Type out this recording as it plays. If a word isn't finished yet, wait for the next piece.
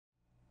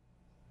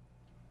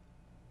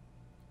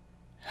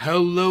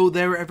Hello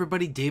there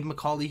everybody, Dave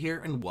McCauley here,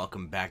 and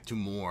welcome back to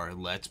more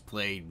Let's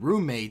Play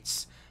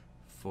Roommates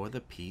for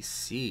the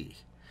PC.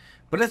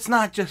 But it's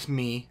not just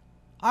me.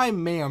 I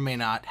may or may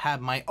not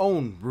have my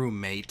own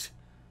roommate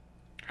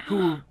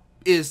who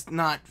is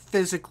not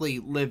physically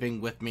living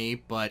with me,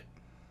 but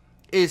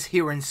is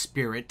here in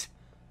spirit.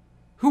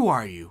 Who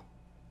are you?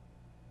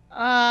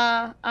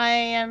 I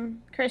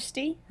am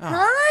Kristi. Oh,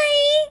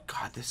 Hi!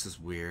 God, this is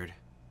weird.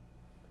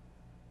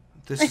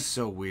 This is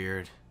so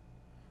weird.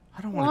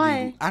 I don't want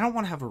to I don't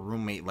want to have a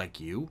roommate like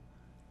you.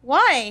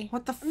 Why?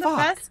 What the I'm fuck? the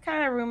best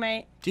kind of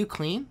roommate. Do you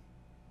clean?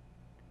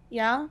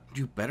 Yeah.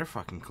 You better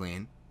fucking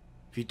clean.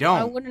 If you don't,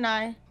 Why wouldn't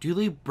I? do you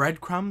leave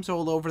breadcrumbs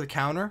all over the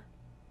counter?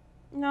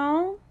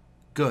 No.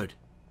 Good.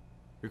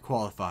 You're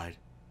qualified.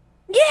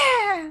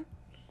 Yeah!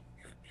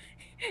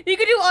 You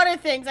could do other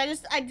things.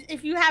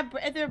 If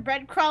there are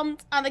breadcrumbs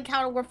on the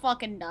counter, we're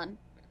fucking done.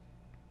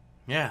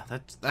 Yeah,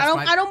 that's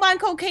I don't mind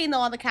cocaine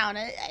though on the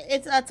counter.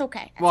 That's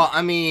okay. Well,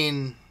 I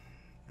mean,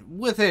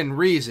 within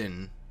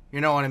reason.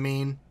 You know what I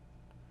mean?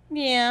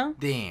 Yeah.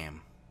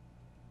 Damn.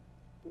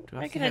 Do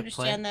I can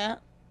understand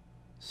that.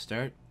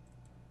 Start.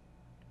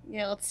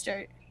 Yeah, let's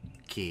start.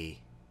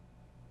 Key.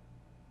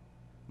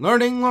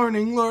 Learning,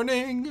 learning,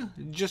 learning.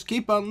 Just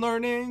keep on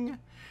learning.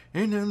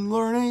 And then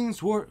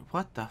learning's work.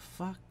 What the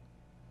fuck?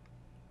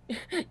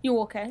 You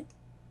okay?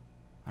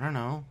 I don't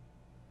know.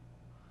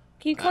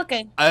 Keep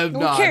clicking. I have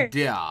no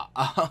idea.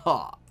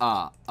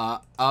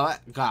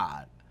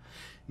 God.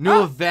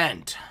 New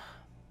event.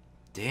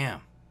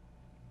 Damn.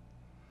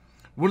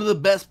 One of the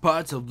best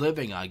parts of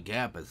living on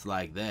campus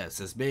like this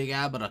is being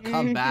able to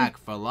come back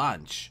for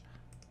lunch.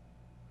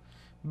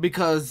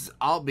 Because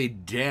I'll be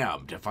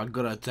damned if I'm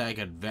gonna take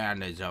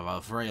advantage of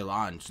a free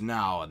lunch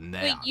now and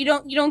then. Wait, you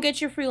don't get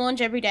your free lunch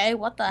every day?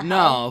 What the hell?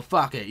 No,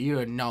 fuck it.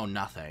 You know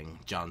nothing,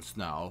 Jon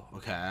Snow,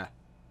 okay?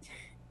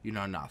 You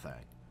know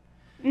nothing.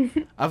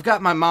 I've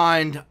got my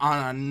mind on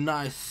a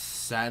nice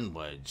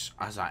sandwich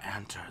as I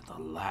enter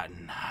the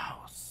Latin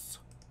house.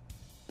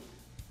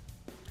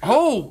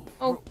 Oh!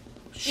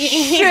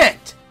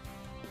 Shit!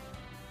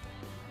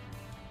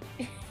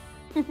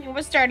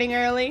 We're starting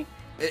early.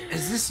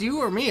 Is this you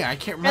or me? I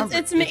can't remember.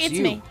 It's me. It's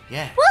me.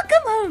 Yeah.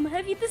 Welcome home.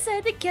 Have you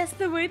decided to guess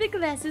the word the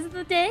glasses of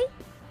the day?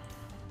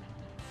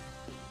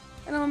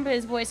 I don't remember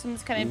his voice. I'm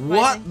just kind of.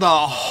 What the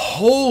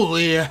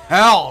holy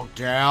hell,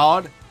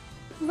 Dad?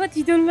 What,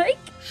 you don't like?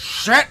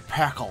 Shit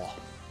pickle.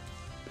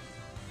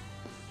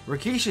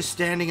 Rakesh is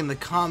standing in the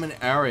common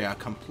area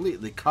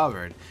completely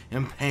covered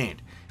in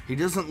paint. He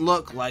doesn't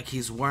look like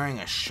he's wearing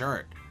a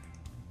shirt.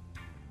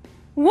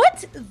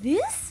 What?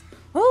 This?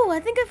 Oh, I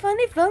think I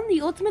finally found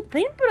the ultimate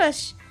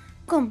paintbrush.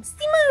 Come,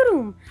 see my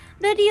room.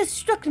 The idea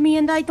struck me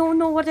and I don't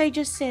know what I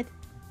just said.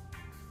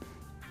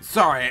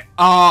 Sorry,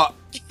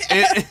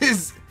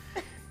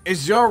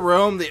 is your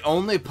room the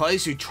only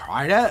place you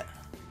tried it?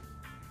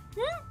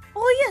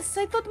 Oh yes,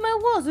 I thought my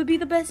walls would be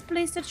the best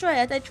place to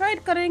try it. I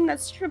tried cutting that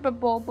stripper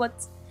ball,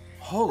 but...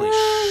 Holy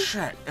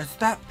shit, is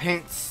that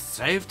paint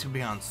safe to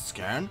be on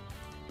skin?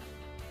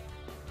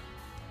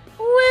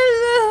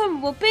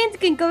 Well, paint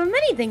can cover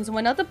many things.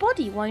 Why not the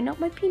body? Why not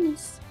my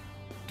penis?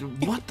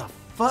 Dude, what the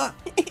fuck?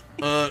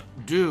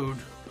 Dude,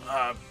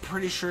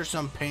 pretty sure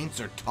some paints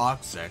are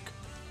toxic.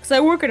 Cause I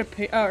work at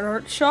an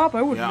art shop,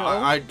 I wouldn't know. Yeah,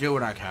 I do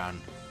what I can.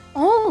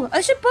 Oh,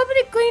 I should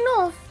probably clean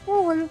off.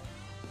 Oh, well.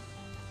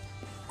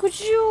 Could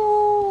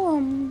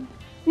you,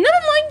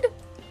 never mind.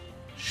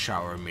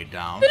 Shower me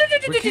down.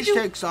 Rakesh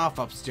takes off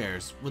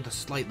upstairs with a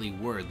slightly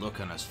worried look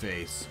on his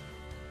face.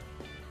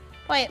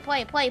 Play.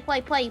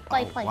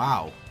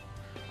 Wow.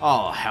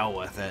 Oh, hell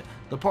with it.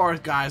 The poor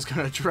guy's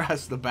gonna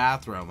dress the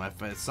bathroom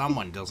if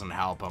someone doesn't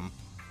help him.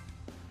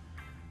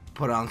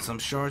 Put on some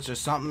shorts or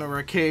something,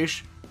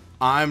 Rakesh.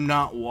 I'm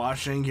not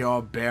washing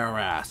your bare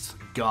ass.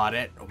 Got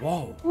it?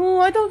 Whoa. Oh,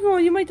 I don't know.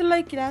 You might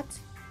like that.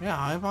 Yeah,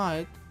 I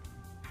might.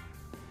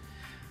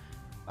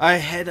 I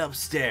head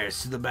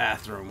upstairs to the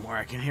bathroom where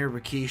I can hear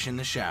Rakesh in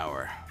the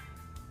shower.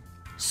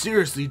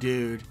 Seriously,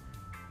 dude.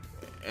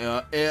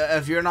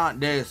 If you're not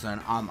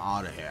decent, I'm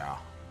out of here.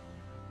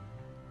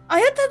 I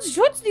had that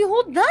shorts the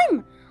whole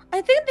time.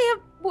 I think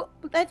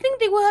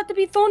they will have to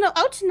be thrown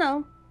out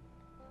now.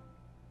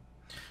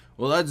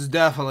 Well, that's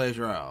definitely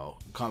true.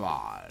 Come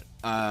on.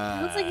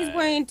 Looks like he's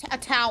wearing a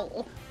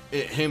towel.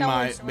 He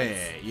might be.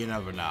 You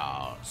never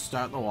know.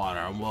 Start the water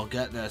and we'll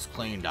get this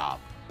cleaned up.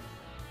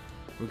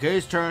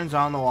 Rakesh turns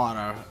on the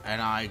water and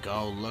I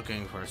go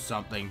looking for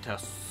something to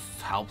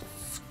help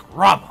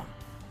scrub him.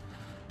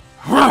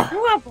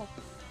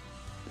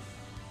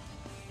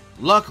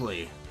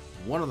 Luckily,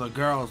 one of the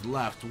girls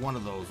left one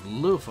of those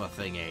loofah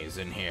thingies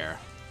in here.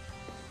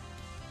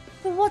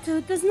 The water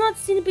does not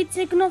seem to be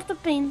taking off the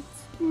paint.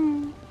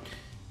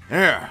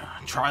 Here,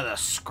 try the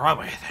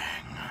scrubby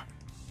thing.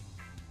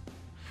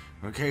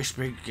 Rakesh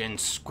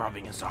begins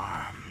scrubbing his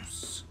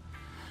arms,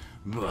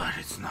 but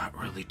it's not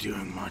really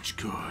doing much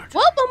good.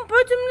 Well, I'm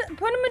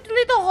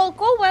permanently the Hulk.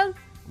 Oh well.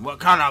 What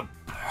kind of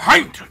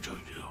paint did you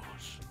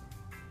use?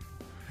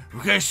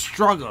 Rakesh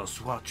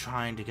struggles while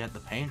trying to get the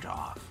paint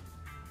off.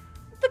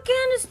 the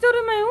canister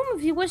in my room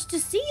if you wish to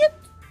see it.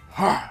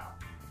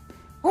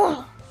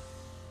 Oh.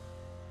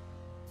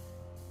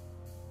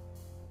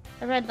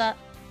 I read that.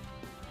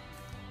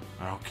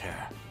 Okay.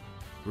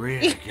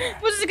 Read it again.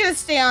 We're just gonna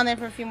stay on there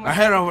for a few more I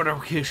head over to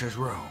Keisha's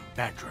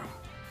bedroom.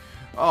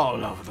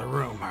 All over the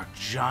room are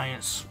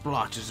giant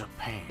splotches of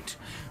paint.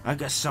 I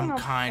guess some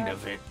kind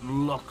of it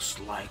looks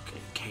like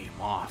it came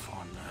off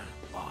on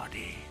the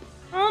body.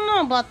 I don't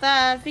know about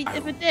that.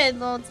 If it did,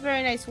 well, it's a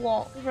very nice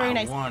wall. Very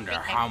nice. I wonder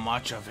how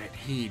much of it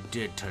he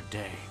did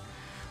today,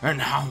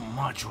 and how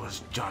much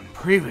was done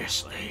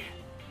previously.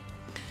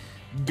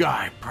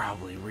 Guy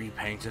probably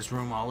repaints his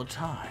room all the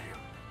time.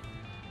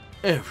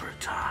 Every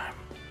time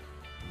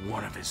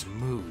one of his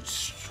moods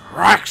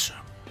strikes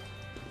him.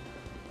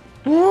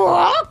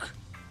 Brock?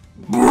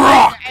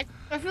 Brock!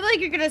 I feel like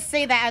you're gonna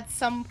say that at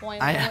some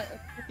point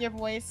with your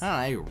voice.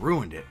 I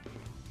ruined it.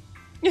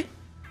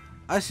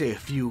 I see a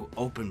few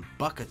open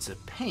buckets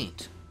of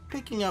paint.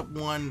 Picking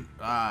one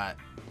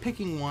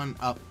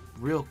up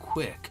real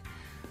quick.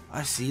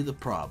 I see the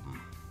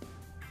problem.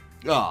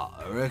 Oh,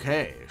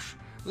 Rakesh,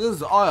 this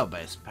is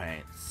oil-based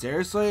paint.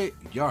 Seriously?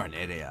 You're an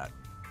idiot.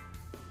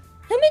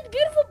 I made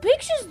beautiful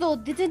pictures though,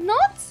 did it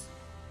not?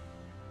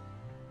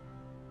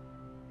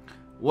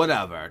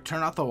 Whatever,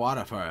 turn off the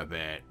water for a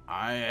bit.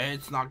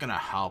 It's not gonna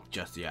help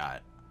just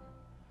yet.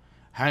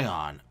 Hang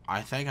on,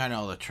 I think I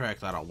know the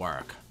trick that'll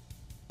work.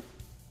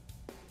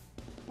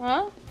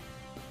 Huh?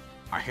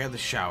 I hear the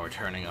shower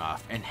turning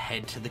off and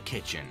head to the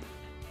kitchen.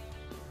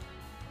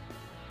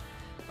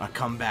 I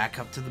come back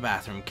up to the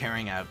bathroom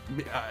carrying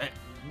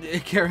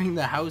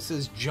the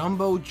house's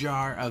jumbo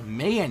jar of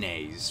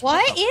mayonnaise.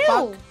 What? Ew!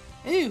 Fuck?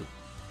 Ew.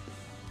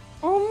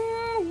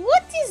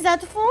 What is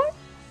that for?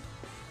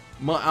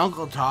 My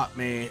uncle taught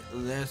me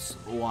this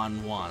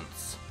one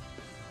once.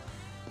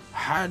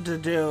 Had to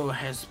do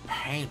his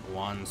paint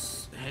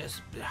once.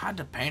 Had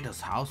to paint his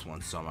house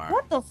once somewhere.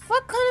 What the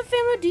fuck kind of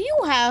family do you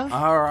have?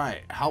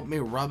 Alright, help me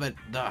rub it.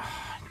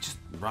 Just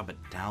rub it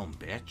down,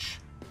 bitch.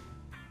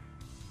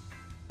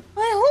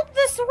 I hope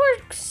this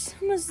works.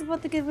 This is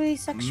about to get really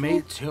sexual.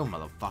 Me too,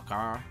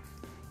 motherfucker.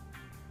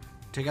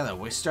 Together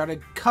we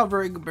started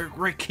covering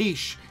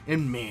Rakesh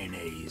in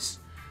mayonnaise.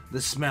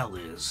 The smell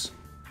is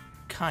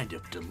kind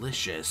of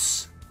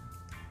delicious.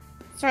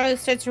 Charlie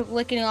starts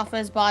licking off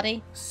his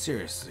body.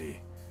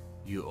 Seriously,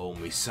 you owe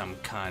me some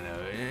kind of...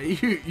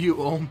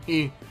 You owe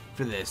me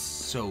for this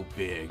so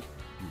big,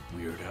 you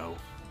weirdo.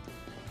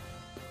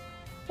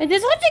 It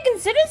is hard to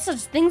consider such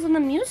things when the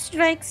muse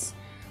strikes.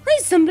 I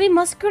simply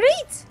must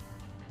create.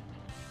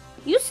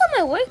 You saw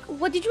my work.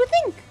 What did you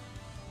think?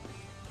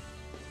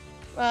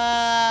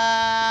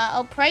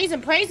 Oh, praise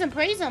him, praise him,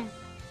 praise him.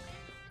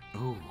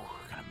 Ooh,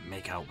 gonna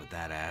make out with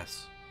that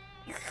ass.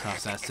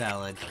 Toss that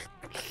salad.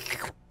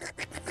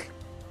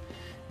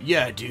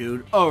 Yeah,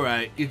 dude.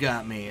 Alright, you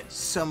got me.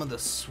 Some of the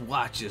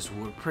swatches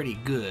were pretty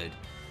good.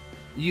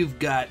 You've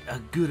got a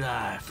good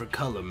eye for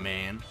color,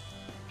 man.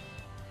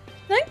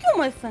 Thank you,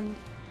 my friend.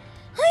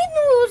 I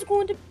knew it was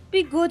going to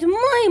be good.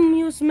 My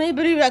muse may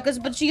be reckless,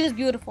 but she is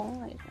beautiful.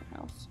 I hate my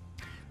house.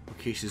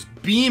 Rakesh is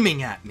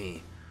beaming at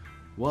me,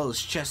 while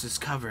his chest is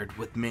covered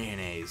with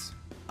mayonnaise.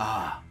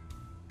 Ah,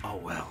 oh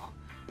well.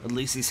 At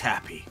least he's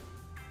happy.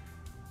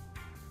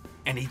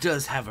 And he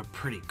does have a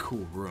pretty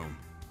cool room.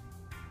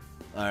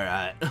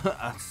 Alright,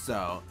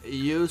 so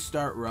you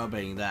start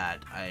rubbing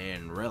that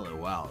in really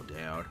well,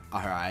 dude.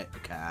 Alright,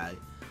 okay.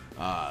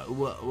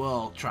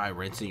 We'll try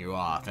rinsing you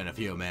off in a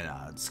few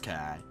minutes,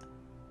 okay?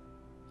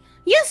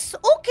 Yes,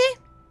 okay.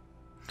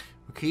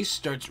 He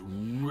starts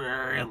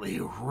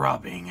really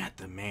rubbing at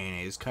the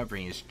mayonnaise,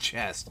 covering his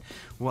chest,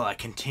 while I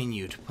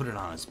continue to put it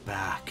on his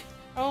back.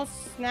 Oh,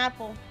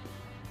 Snapple.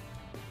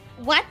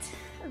 What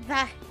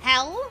the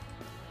hell?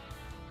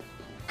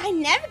 I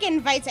never get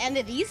invited to any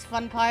of these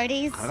fun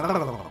parties.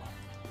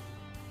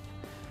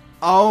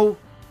 Oh,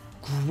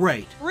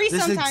 great. Free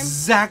this sometime. is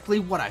exactly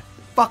what I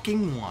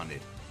fucking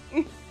wanted.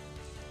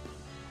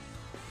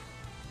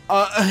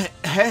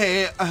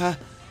 Hey,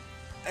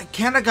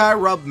 can a guy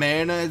rub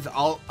mayonnaise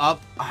all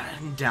up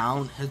and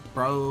down his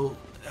bro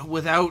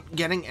without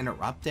getting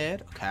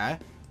interrupted, okay?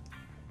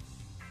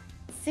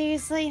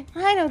 Seriously,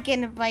 I don't get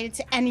invited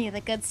to any of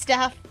the good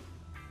stuff.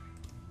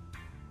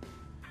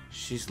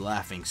 She's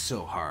laughing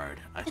so hard,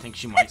 I think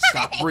she might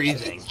stop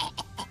breathing.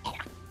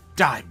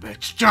 Die,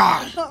 bitch,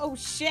 die! Oh,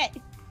 shit.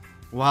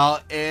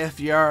 Well, if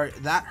you're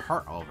that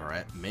hurt over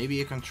it, maybe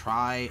you can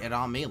try it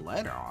on me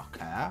later,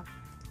 okay?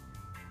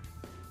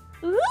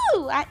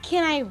 Ooh,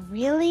 can I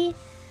really?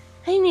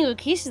 I knew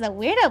Rakesh is a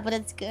weirdo, but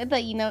it's good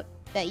that you know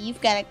that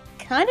you've got a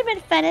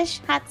condiment fetish,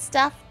 hot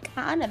stuff,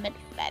 condiment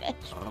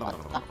fetish. What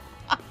the fuck?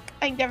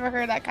 I never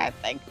heard that kind of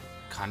thing.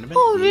 Condiment?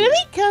 Oh,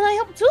 really? Can I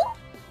help too?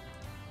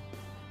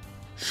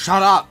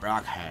 Shut up,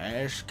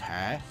 Rakesh,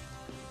 okay?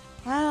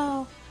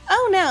 Wow.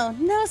 Oh no,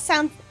 no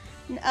sounds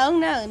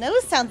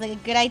like a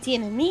good idea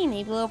to me.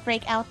 Maybe we'll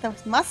break out the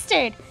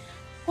mustard.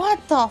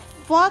 What the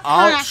fuck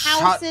kind of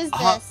house is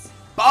this?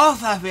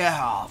 Both of you,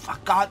 for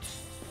God's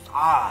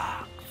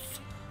sakes.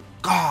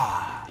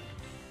 God.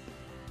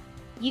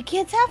 You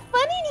kids have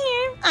fun in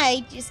here.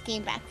 I just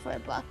came back for a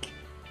book.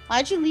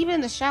 Why'd you leave it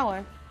in the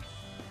shower?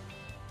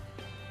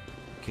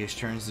 Kish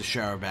turns the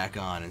shower back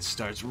on and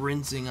starts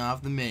rinsing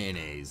off the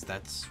mayonnaise.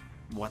 That's...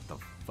 what the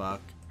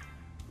fuck?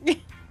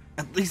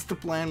 At least the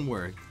plan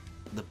worked.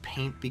 The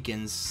paint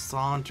begins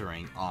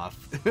sauntering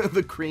off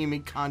the creamy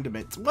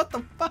condiments. What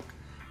the fuck?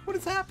 What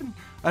has happened?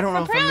 I don't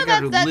know Apparently if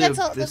I'm going to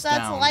live this down,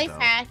 that's a life though.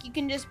 hack. You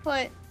can just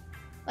put,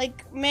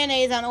 like,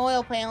 mayonnaise on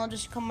oil pan. It'll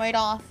just come right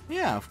off.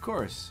 Yeah, of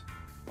course.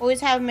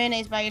 Always have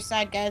mayonnaise by your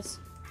side, guys.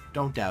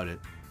 Don't doubt it.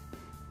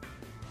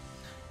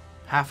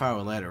 Half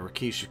hour later,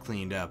 Rakisha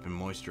cleaned up and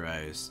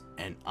moisturized,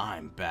 and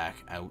I'm back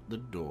out the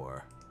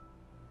door.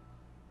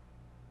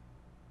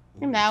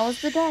 And that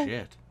was the day.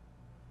 Shit.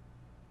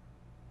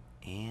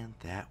 And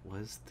that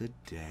was the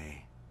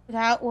day.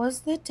 That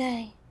was the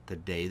day. The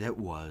day that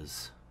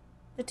was.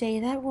 The day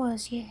that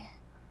was, yeah.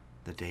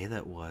 The day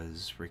that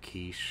was,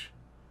 Rakesh,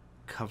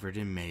 covered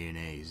in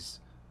mayonnaise.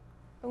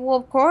 Well,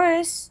 of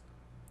course.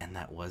 And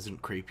that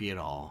wasn't creepy at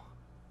all.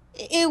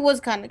 It was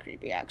kind of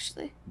creepy,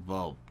 actually.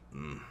 Well,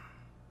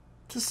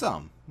 to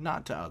some,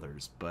 not to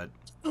others, but...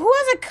 Who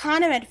has a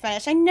condiment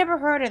fetish? I never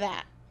heard of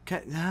that.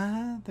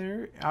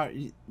 There are...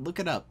 Look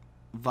it up.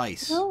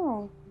 Vice.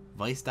 No.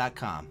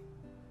 Vice.com.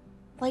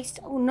 Vice...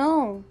 Oh,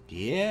 no.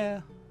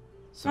 Yeah.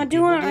 I'm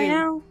doing it right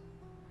now.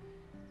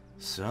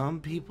 Some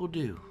people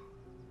do.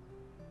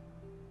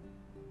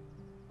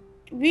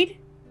 Read?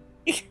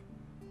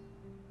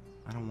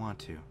 I don't want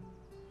to.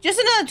 Just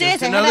another day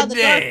Just another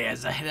day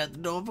as I head out the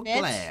door for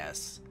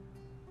class.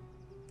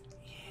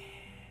 Yeah.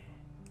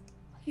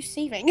 What are you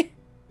saving?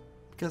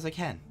 Because I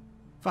can.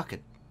 Fuck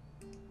it.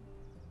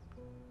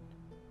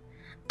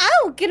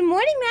 Oh, good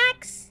morning,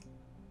 Max.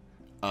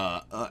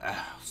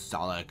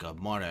 Sally, good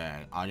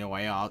morning. On your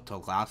way out to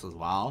class as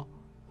well?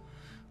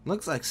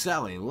 Looks like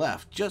Sally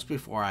left just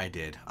before I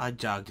did. I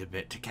jogged a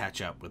bit to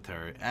catch up with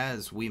her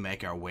as we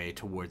make our way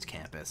towards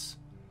campus.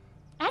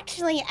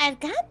 Actually, I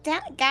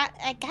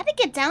gotta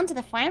get down to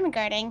the farm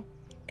garden.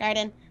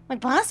 My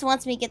boss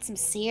wants me to get some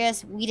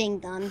serious weeding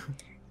done,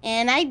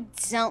 and I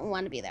don't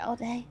want to be there all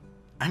day.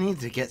 I need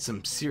to get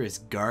some serious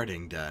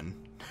guarding done.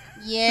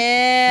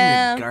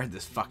 Yeah. I need to guard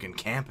this fucking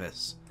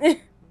campus.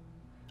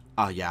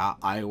 Oh yeah,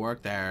 I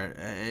work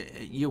there.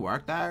 You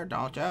work there,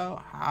 don't you?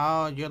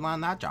 How'd you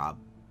land that job?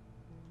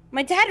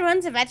 My dad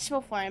runs a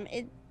vegetable farm.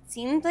 It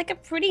seemed like a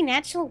pretty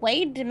natural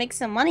way to make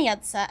some money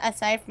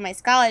aside from my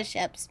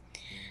scholarships.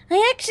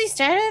 I actually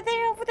started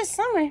there over the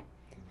summer.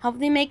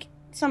 Hopefully make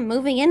some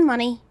moving in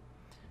money.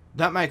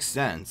 That makes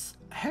sense.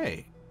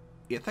 Hey,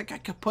 you think you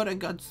could put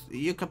in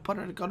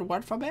a good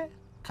word for me?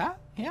 Okay?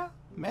 Yeah?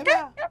 Maybe?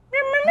 Yeah.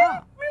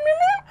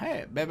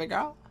 Hey, baby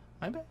girl?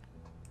 Maybe?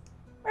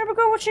 Baby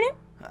girl, what's your name?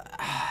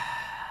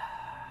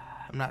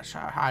 I'm not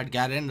sure how I'd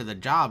get into the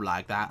job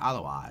like that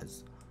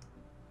otherwise.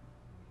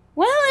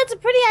 Well, it's a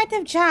pretty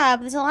active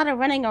job. There's a lot of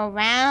running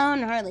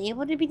around, hardly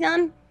able to be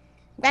done.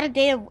 I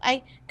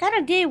got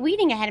a day of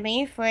weeding ahead of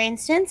me, for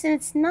instance, and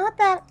it's not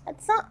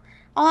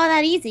all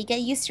that easy.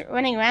 Get used to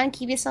running around,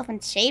 keep yourself in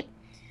shape.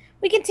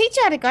 We can teach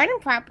you how to garden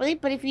properly,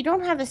 but if you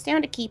don't have the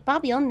stamina to keep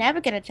up, you'll never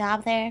get a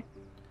job there.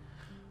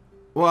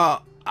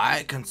 Well,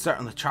 I can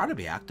certainly try to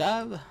be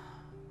active.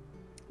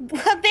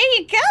 Well, there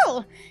you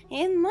go.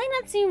 It might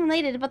not seem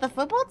related, but the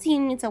football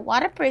team needs a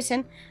water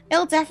person.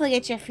 It'll definitely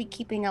get your feet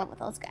keeping up with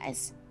those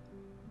guys.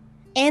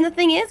 And the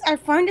thing is, our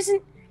farm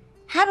doesn't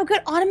have a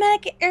good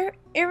automatic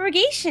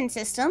irrigation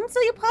system,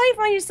 so you'll probably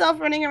find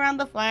yourself running around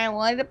the farm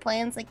watering the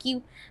plants like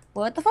you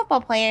would the football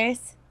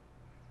players.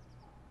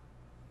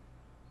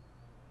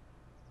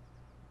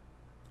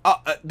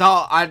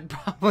 No, I'd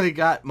probably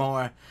got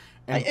more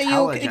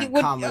intelligent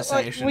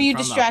conversation were you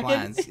from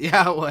distracted? The plans.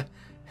 Yeah, what?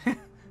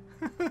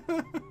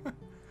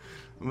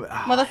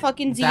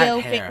 Motherfucking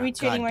Zio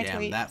retweeting my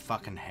tweet. That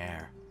fucking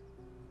hair.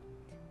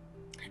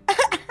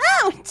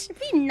 Ouch!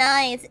 Be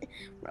nice.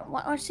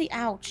 Or say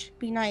ouch.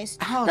 Be nice.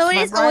 Ouch, Though it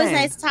my is always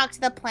brain. nice to talk to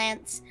the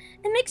plants.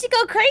 It makes you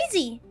go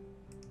crazy.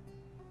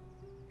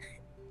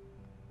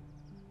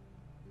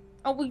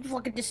 Oh, we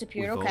fucking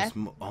disappeared. We've Okay.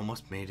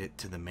 almost made it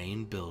to the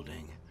main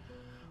building.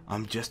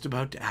 I'm just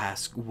about to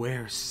ask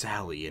where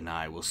Sally and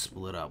I will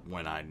split up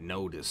when I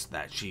noticed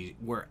that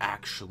we're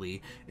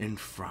actually in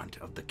front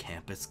of the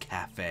campus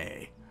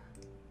cafe.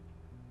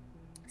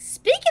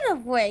 Speaking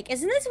of work,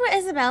 isn't this where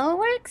Isabella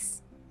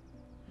works?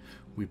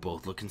 We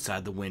both look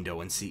inside the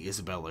window and see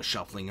Isabella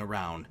shuffling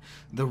around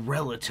the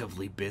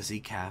relatively busy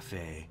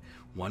cafe,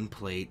 one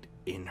plate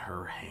in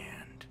her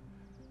hand.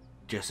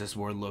 Just as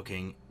we're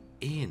looking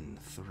in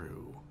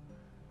through,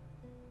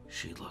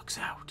 she looks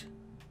out.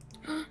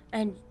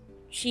 And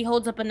she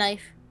holds up a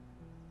knife.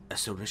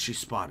 As soon as she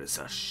spots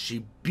us,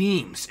 she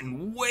beams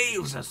and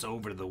waves us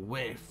over the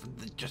way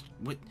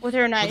With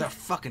her knife. with her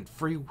fucking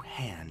free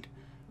hand.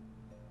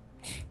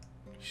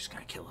 She's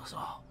gonna kill us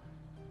all.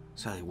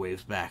 Sally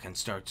waves back and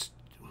starts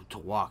to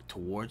walk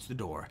towards the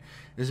door.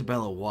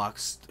 Isabella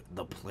walks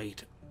the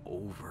plate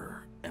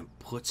over and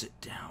puts it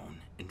down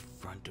in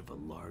front of a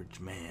large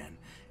man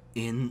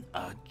in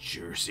a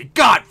jersey.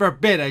 God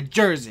forbid a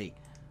jersey!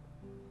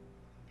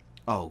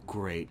 Oh,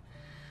 great.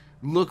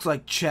 Looks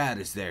like Chad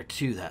is there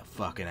too, that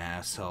fucking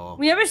asshole.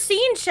 We never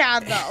seen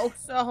Chad though,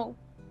 so.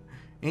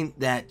 Ain't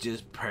that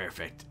just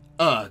perfect?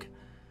 Ugh.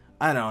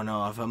 I don't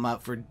know if I'm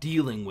up for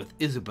dealing with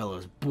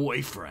Isabella's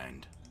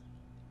boyfriend.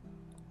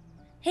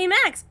 Hey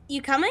Max,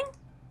 you coming?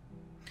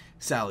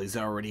 Sally's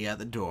already at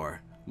the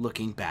door,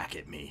 looking back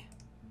at me.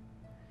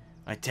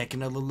 I take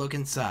another look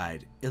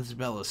inside.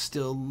 Isabella's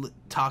still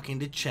talking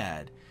to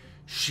Chad.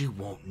 She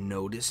won't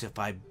notice if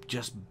I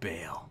just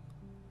bail.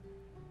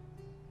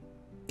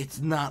 It's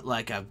not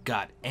like I've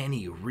got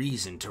any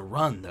reason to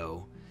run,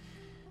 though.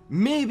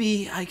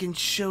 Maybe I can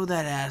show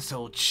that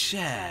asshole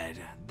Chad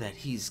that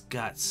he's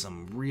got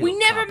some real We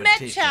never met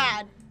competition.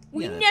 Chad.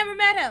 We Yeah, never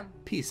met him.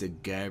 piece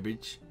of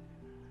garbage.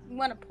 You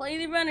want to play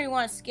the run or you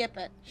want to skip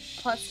it?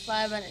 Plus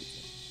 5 minutes.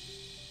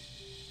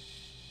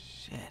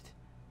 Shit.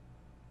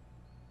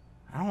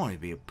 I don't want to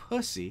be a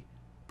pussy,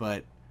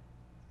 but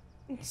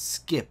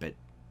skip it.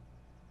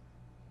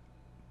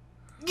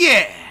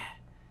 Yeah!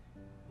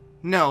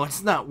 No,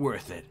 it's not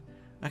worth it.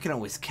 I can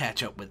always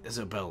catch up with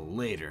Isabella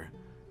later.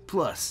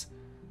 Plus,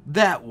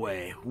 that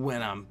way,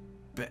 when I'm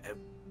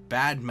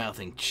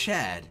bad-mouthing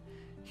Chad,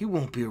 he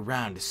won't be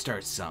around to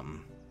start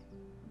something.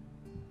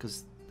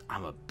 'Cause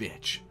I'm a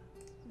bitch.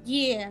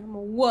 Yeah, I'm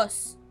a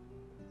wuss.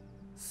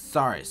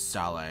 Sorry,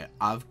 Sally.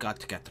 I've got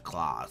to get to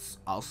class.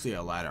 I'll see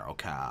you later,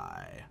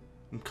 okay?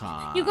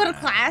 Okay. You go to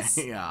class?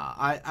 Yeah,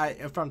 I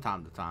from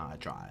time to time I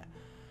try.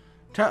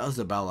 To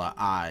Isabella,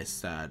 I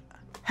said,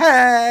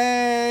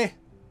 "Hey!"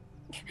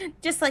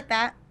 Just like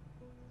that.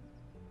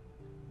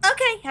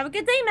 Okay, have a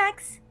good day,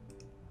 Max.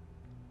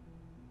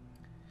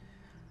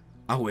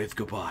 I wave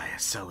goodbye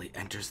as Sally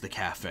enters the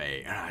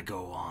cafe, and I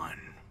go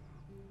on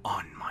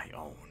my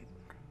own.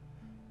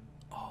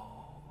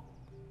 Oh,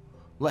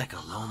 like a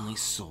lonely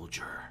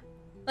soldier.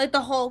 Like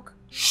the Hulk.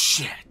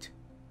 Shit!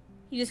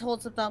 He just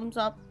holds the thumbs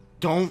up.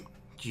 Don't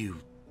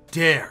you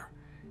dare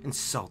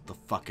insult the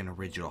fucking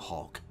original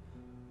Hulk.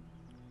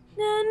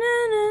 Na,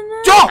 na, na,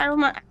 na.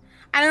 Don't!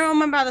 I don't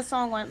remember how the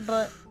song went,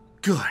 but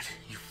Good,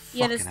 you he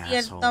had fucking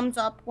his asshole. thumbs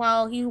up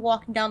while he's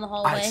walking down the I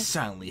hallway.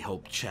 silently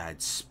hope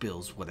Chad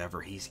spills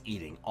whatever he's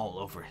eating all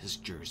over his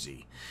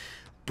jersey.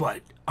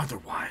 But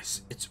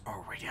otherwise, it's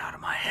already out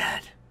of my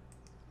head.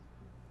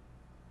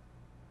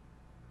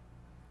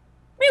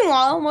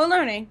 Meanwhile, we're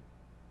learning.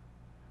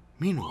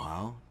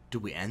 Meanwhile, do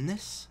we end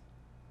this?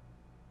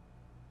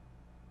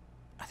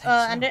 I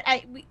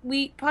think so.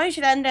 We probably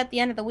should end at the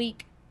end of the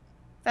week.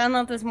 I don't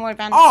know if there's more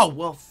events. Oh,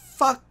 well,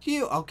 fuck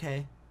you.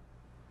 Okay.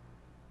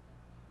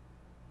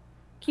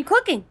 Keep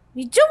clicking. What are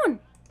you doing?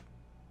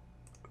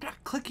 I'm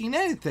not clicking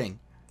anything.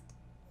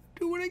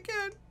 Do it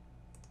again.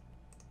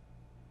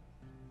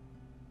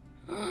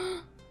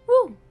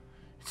 Woo.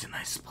 It's a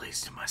nice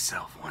place to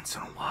myself once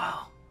in a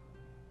while.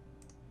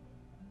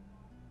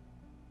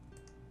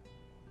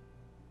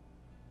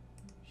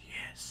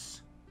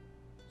 Yes.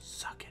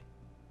 Suck it.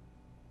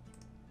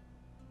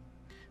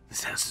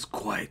 This house is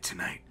quiet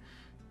tonight.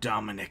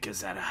 Dominic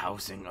is at a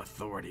housing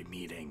authority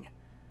meeting.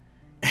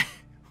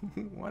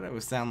 What it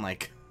would sound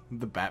like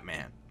the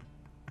Batman.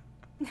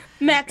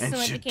 Max And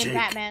suddenly should became take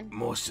Batman.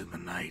 most of the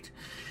night.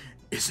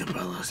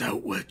 Isabella's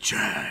out with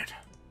Chad.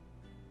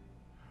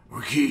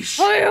 Rakesh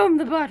I am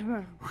the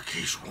Batman.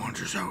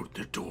 wanders out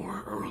the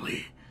door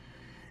early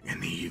in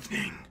the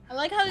evening. I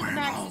like how Wearing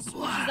Max all just switches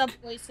black. up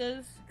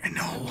voices And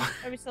no,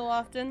 every so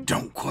often.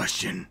 don't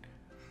question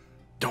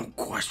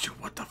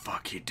what the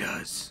fuck he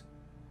does.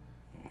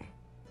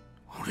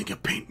 Holding a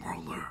paint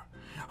roller.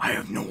 I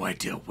have no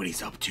idea what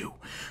he's up to.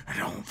 I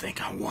don't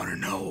think I want to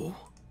know.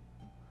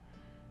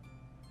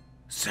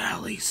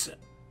 Sally's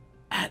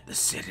at the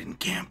sit-in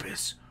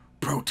campus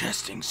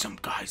protesting some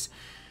guy's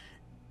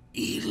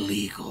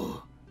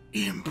illegal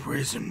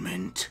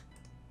imprisonment.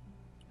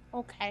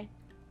 Okay.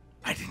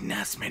 I didn't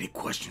ask many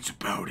questions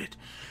about it.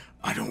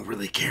 I don't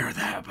really care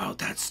about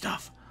that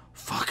stuff.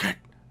 Fuck it.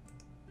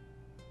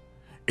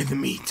 In the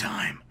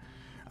meantime,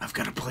 I've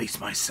got to place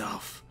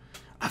myself.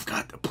 I've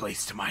got the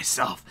place to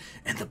myself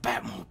in the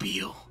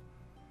Batmobile.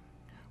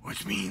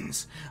 Which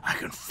means I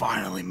can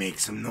finally make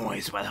some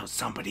noise without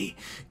somebody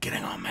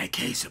getting on my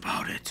case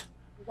about it.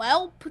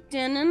 Well,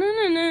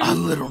 A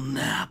little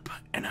nap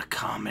and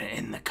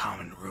in the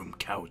common room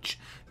couch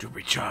to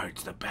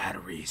recharge the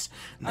batteries.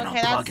 And then Okay,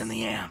 I'll plug that's- in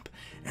the amp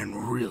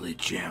and really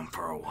jam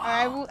for a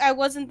while. I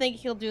wasn't thinking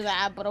he'll do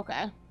that, but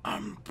okay.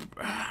 I'm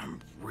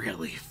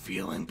really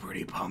feeling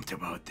pretty pumped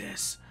about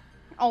this.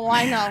 Oh,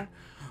 I know.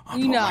 I'll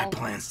You put know. my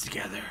plans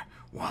together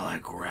while I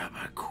grab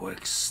a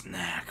quick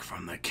snack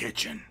from the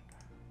kitchen.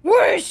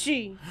 Where is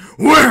she?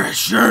 Where is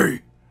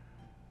she?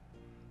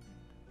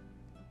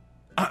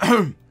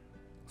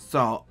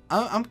 So,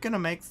 I'm gonna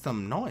make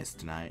some noise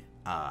tonight.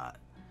 I'm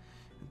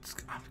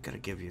gonna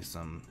give you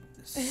some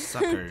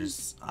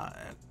suckers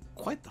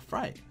quite the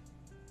fright.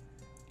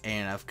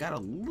 And I've got a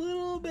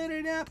little bit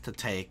of nap to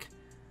take.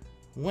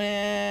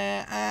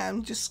 When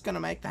I'm just gonna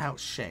make the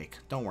house shake.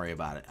 Don't worry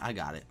about it. I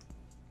got it.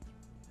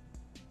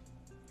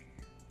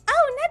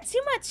 Oh, not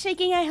too much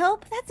shaking, I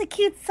hope. That's a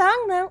cute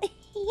song, though.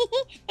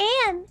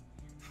 And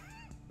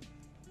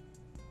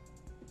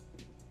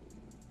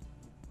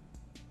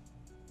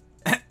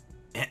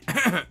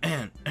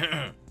Ann.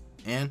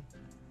 Ann? Ann.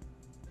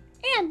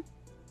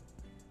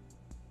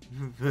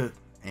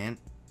 Ann?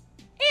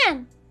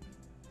 Ann.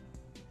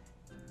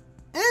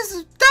 This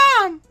is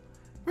dumb!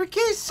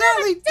 Ricky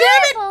certainly did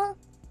it!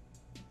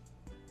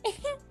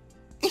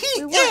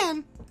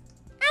 Ann!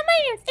 My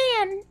name's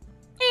Ann.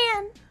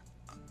 Ann.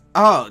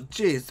 Oh,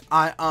 jeez.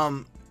 I,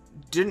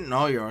 didn't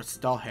know you were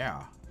still here.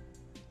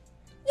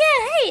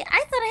 Yeah, hey,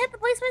 I thought I had the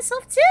place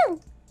myself, too.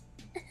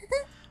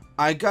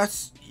 I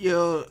guess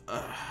you,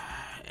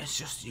 it's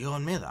just you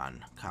and me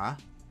then, huh?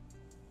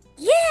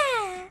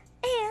 Yeah,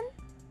 Ann.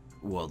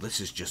 Well,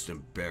 this is just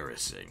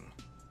embarrassing.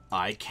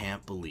 I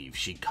can't believe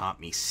she caught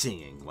me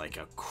singing like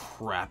a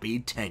crappy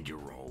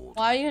 10-year-old.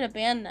 Why are you in a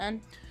band,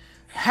 then?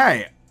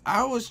 Hey,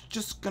 I was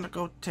just gonna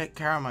go take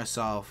care of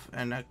myself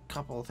and a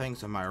couple of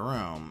things in my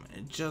room.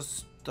 It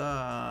just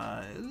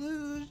was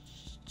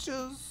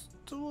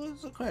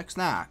a quick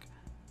snack.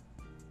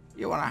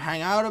 You wanna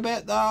hang out a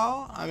bit,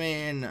 though? I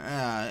mean,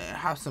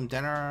 have some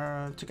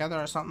dinner together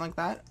or something like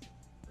that?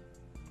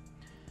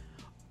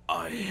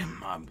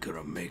 I'm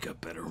gonna make a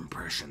better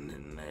impression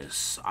than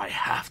this. I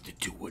have to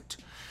do it.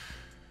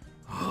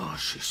 Oh,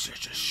 she's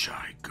such a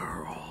shy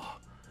girl.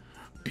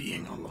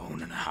 Being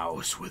alone in a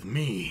house with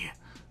me,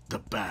 the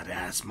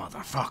badass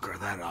motherfucker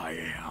that I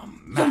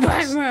am. The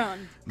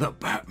Batman! The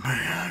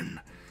Batman.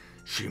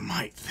 She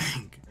might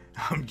think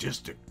I'm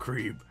just a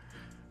creep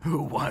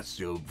who wants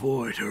to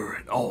avoid her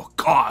at all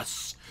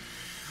costs.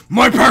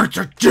 My parents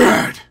are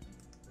dead!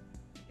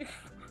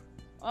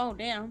 Oh,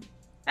 damn.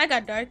 That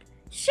got dark.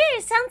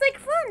 Sure, sounds like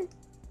fun.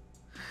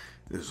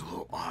 This is a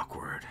little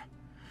awkward.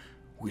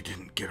 We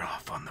didn't get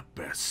off on the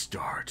best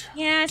start.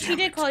 Yeah, she Damn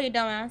did it. call you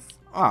dumbass.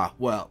 Ah,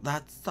 well,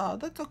 that's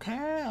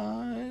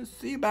okay.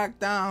 See you back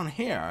down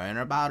here in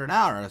about an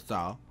hour or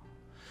so.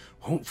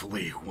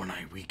 Hopefully, when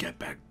we get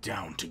back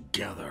down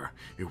together,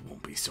 it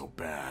won't be so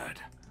bad.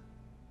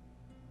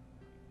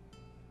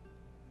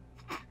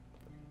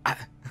 I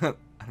don't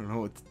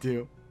know what to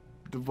do.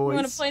 The voice. You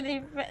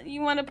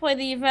want to play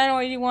the event,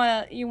 or you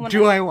want to?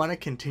 Do I want to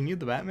continue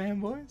the Batman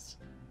voice?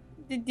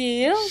 Do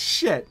you?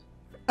 Shit.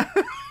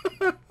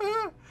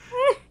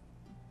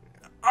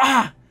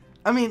 I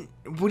mean,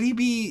 would he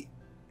be?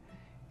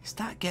 He's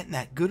not getting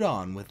that good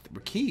on with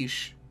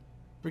Rakesh.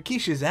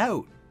 Rakesh is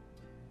out.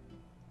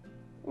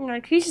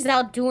 He's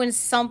out doing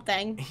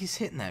something. He's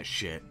hitting that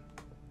shit.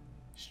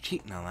 He's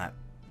cheating on that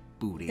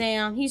booty.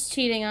 Damn, he's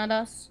cheating on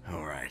us.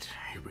 All right,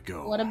 here we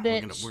go. What a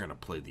bitch. We're gonna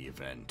play the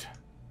event.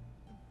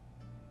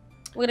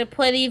 We're gonna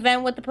play the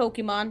event with the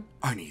Pokemon.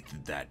 I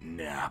needed that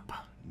nap.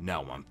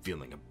 Now I'm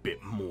feeling a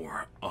bit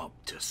more up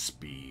to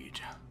speed.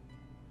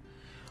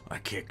 I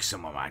kick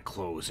some of my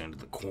clothes into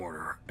the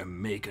corner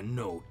and make a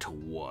note to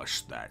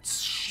wash that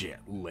shit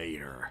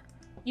later.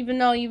 Even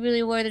though you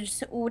really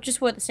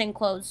just wear the same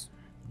clothes.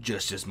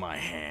 Just as my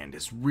hand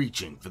is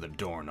reaching for the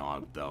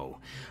doorknob, though,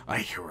 I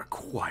hear a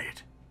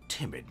quiet,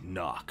 timid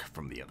knock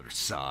from the other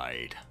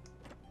side.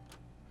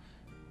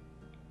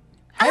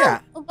 Hey,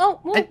 oh,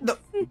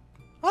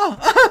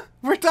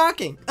 we're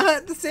talking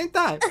at the same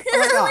time. Oh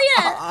my God.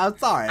 Yeah. I'm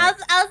sorry. I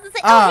was gonna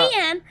say, hey,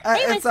 Ann.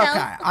 Hey, it's myself.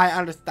 okay. I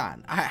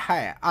understand.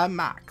 Hey, I'm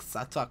Max.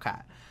 That's okay.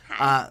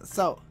 Hi.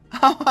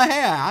 Hey,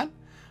 Ann.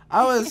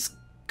 I was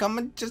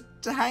coming just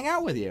to hang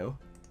out with you.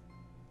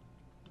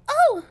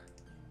 Oh,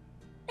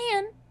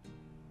 Ann.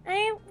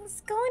 I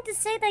was going to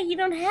say that you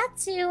don't have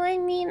to. I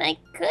mean, I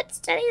could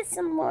study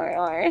some more,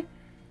 or...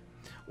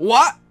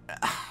 What?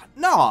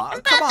 No,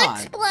 I'm come about on.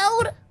 to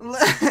explode.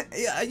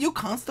 Yeah, you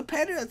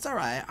constipated? It's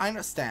alright. I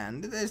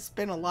understand. There's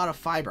been a lot of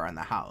fiber in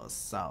the house,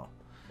 so...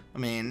 I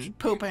mean,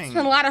 pooping... There's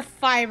been a lot of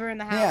fiber in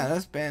the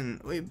house. Yeah,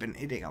 we've been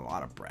eating a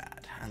lot of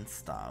bread and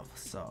stuff,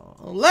 so...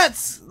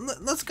 Let's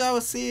go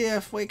see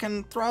if we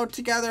can throw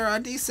together a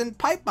decent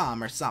pipe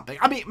bomb or something.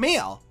 I mean,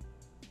 meal!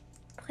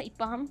 Pipe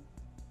bomb?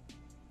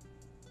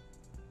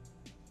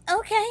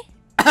 Okay.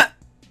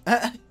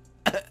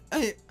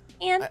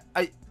 Ann?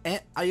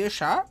 Are you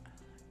sure?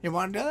 You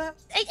want to do that?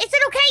 Is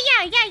it okay?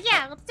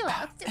 Yeah. Let's do it.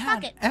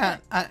 Fuck it.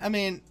 I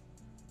mean,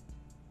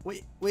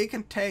 we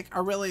can take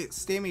a really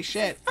steamy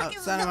shit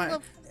outside of my...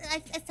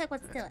 I said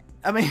let's do it.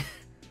 I mean...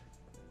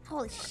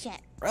 Holy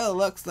shit. Really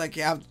looks like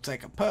you have to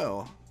take a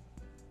poo.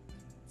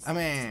 I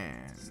mean...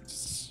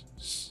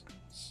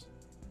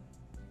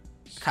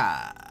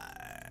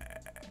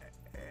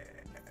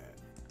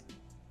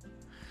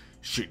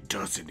 She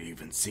doesn't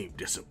even seem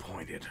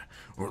disappointed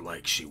or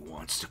like she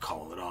wants to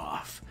call it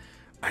off.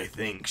 I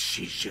think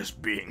she's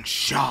just being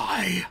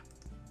shy.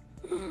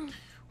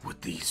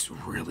 With these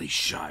really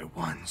shy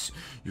ones,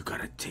 you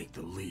gotta take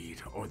the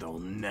lead or they'll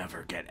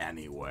never get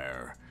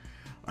anywhere.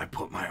 I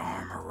put my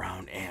arm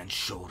around Anne's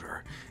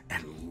shoulder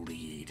and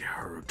lead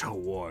her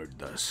toward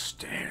the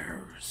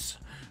stairs.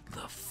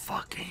 The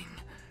fucking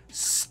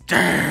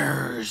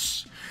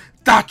stairs!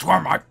 That's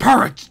where my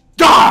parents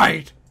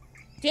died!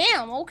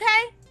 Damn,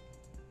 okay.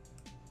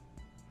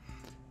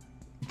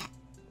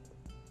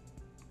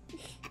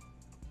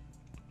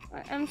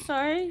 I'm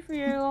sorry for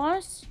your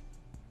loss.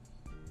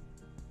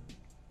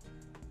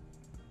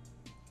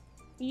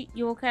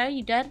 You okay?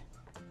 You dead?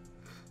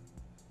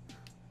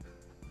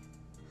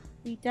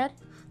 Are you dead?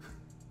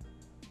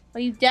 Are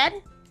you dead?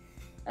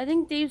 I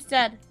think Dave's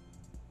dead.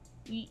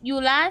 You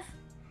alive?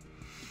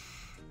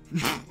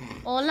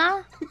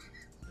 Hola?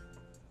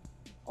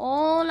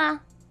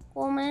 Hola.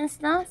 ¿Cómo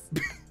estás?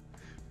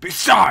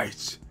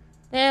 Besides,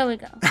 There we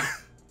go.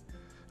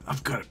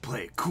 I've got to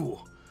play it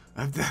cool.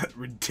 Of that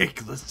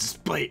ridiculous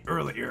display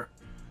earlier.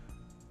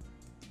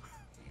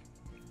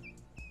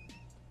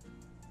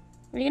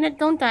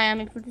 Don't die on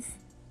me for this.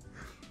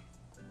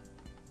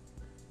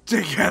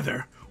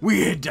 Together,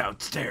 we head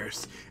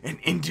downstairs and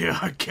into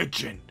our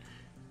kitchen.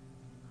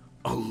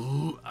 A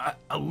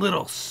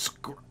little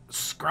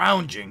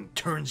scrounging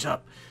turns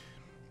up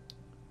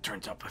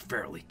a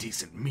fairly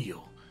decent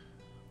meal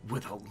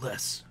with a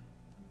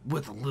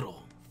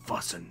little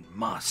fuss and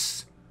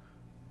muss.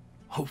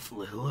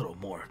 Hopefully a little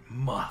more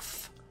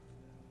muff.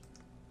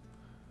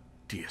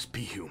 DSP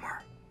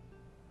humor.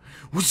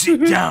 We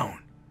sit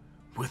down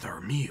with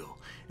our meal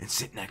and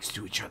sit next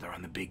to each other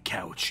on the big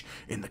couch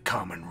in the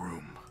common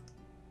room.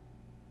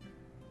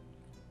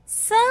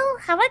 So,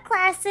 how are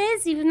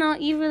classes? Even though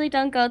you really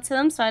don't go to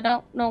them, so I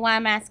don't know why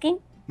I'm asking.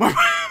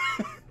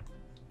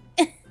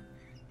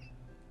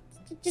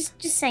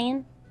 just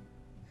saying.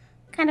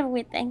 Kind of a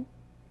weird thing.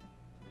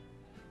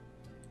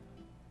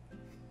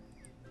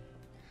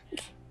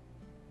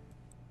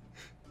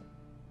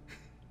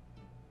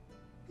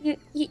 You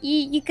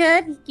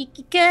good? You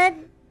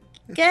good?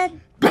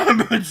 Good?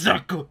 It's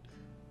not good.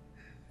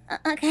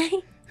 Okay.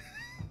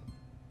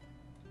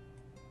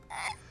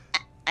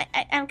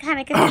 I'm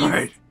kind of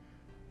confused.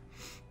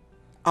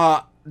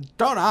 Alright.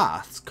 Don't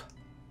ask.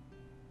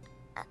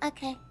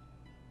 Okay.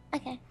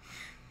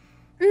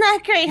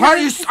 Not great. Why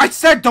do you? I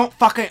said don't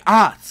fucking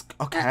ask.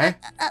 Okay.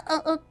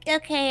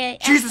 Okay.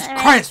 Jesus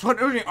Christ! What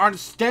do you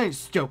understand,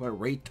 stupid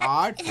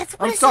retard?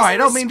 I'm sorry. I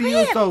don't mean to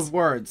use those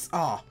words.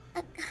 Oh.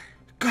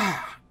 God.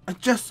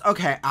 Just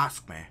okay.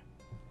 Ask me.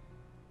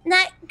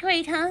 Not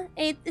great, huh?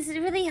 Is it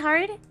really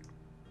hard?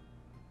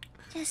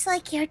 Just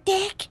like your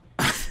dick.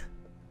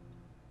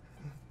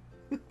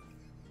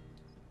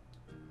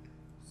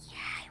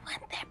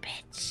 That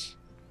bitch.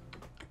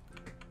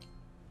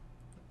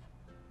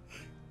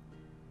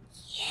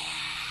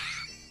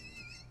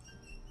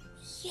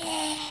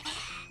 Yeah.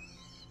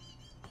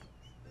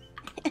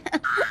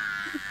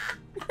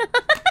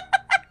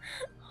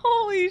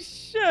 Holy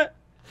shit.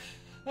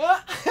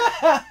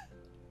 I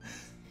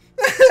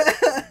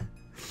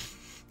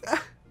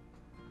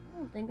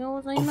don't think I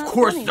was like Of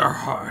course they're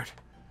hard.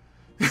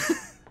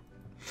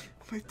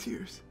 My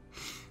tears.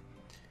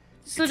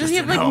 So does he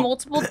have like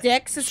multiple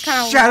dicks? It's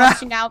kind of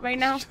rushing out right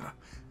now.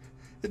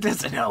 It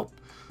doesn't help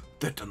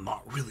that I'm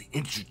not really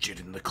interested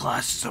in the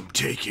classes I'm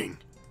taking.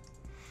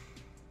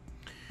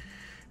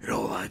 It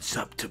all adds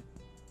up to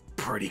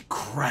pretty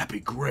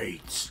crappy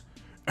grades,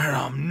 and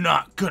I'm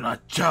not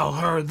gonna tell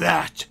her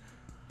that.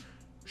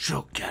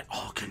 She'll get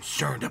all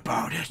concerned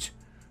about it.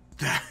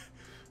 That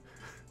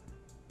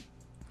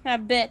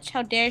bitch,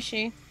 how dare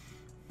she?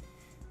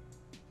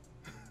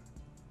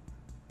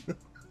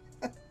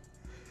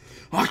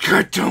 I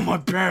can't tell my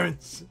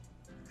parents.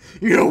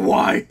 You know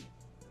why?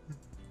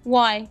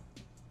 Why?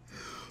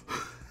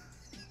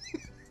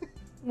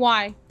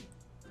 Why?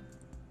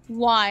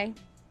 Why?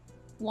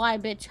 Why,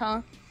 bitch,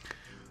 huh?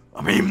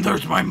 I mean,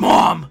 there's my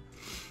mom.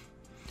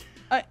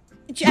 I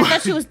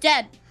thought she was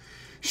dead.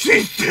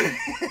 She's dead.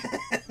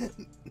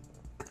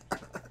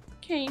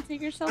 Can you take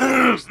yourself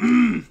first?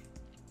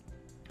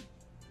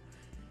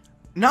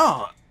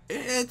 No,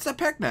 it's a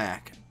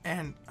picnic,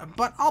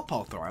 but I'll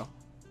pull through.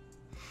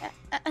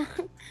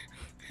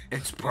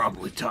 It's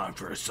probably time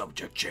for a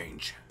subject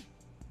change.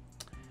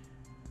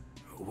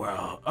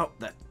 Well, Well,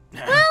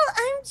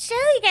 I'm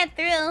sure you get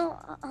through,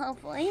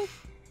 hopefully.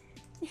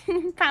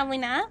 Probably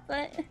not,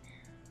 but...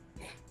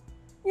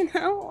 You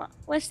know,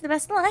 wish the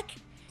best of luck.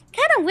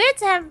 Kind of weird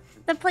to have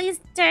the place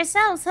to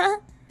ourselves, huh?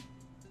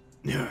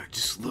 Yeah,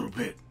 just a little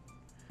bit.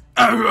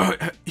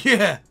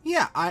 Yeah,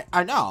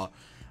 I know.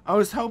 I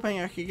was hoping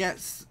I could get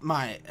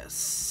my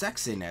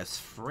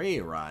sexiness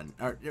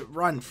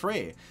run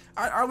free.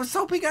 I was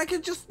hoping I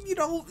could just,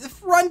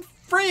 run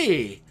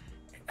free.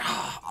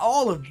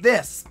 All of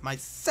this, my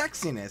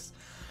sexiness.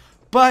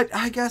 But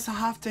I guess I'll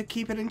have to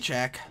keep it in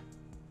check.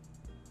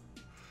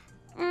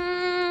 Well,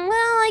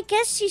 I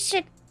guess you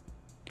should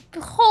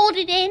hold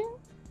it in.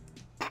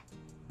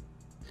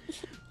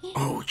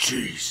 Oh,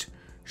 jeez.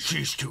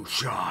 She's too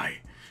shy.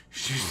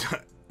 She's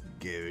not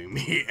giving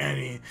me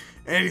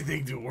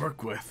anything to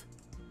work with.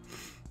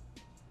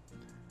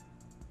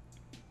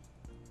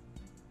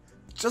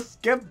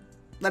 Just give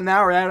the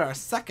narrator a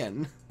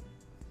second.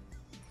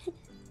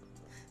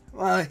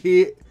 Well,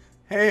 he's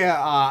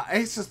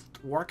just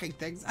working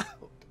things out.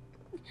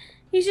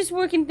 He's just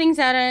working things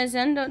out at his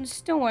end.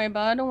 Don't worry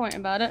about it. Don't worry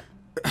about it.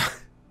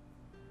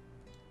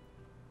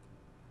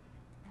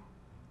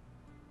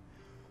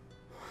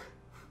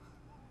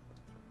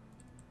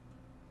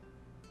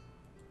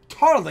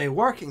 Totally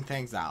working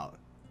things out.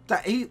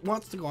 That he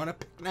wants to go on a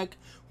picnic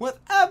with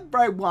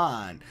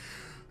everyone.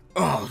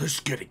 Oh, this is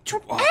getting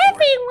too awkward.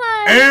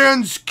 Everyone!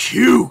 Anne's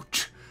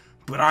cute,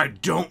 but I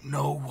don't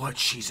know what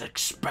she's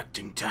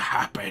expecting to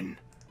happen.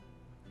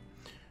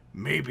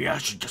 Maybe I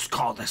should just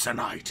call this a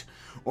night.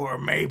 Or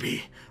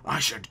maybe I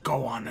should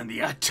go on in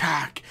the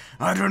attack.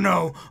 I don't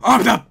know.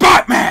 I'm the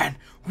Batman!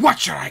 What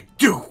should I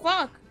do?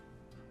 Fuck.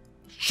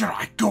 Should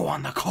I go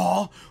on the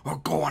call or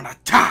go on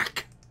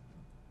attack?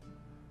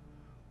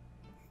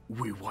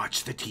 We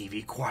watch the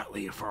TV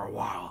quietly for a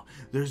while.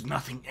 There's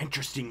nothing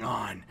interesting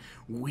on.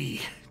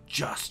 We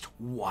just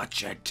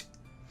watch it.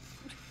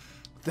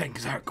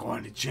 Things aren't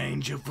going to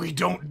change if we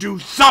don't do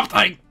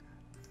something!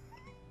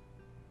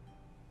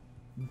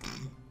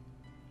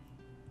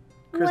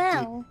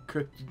 Well.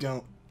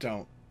 Kristi,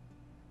 don't.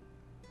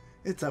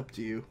 It's up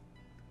to you.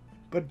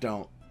 But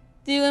don't.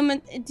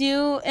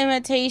 Do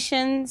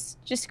imitations.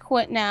 Just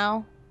quit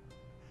now.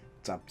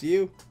 It's up to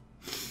you.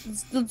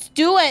 Let's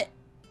do it.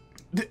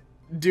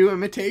 Do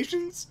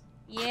imitations?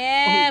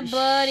 Yeah,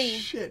 buddy.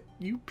 Shit,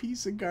 you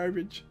piece of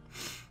garbage.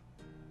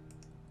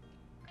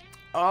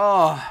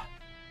 Oh,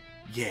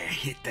 yeah,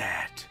 hit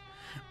that.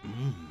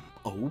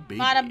 Oh, baby.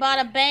 Bada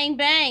bada bang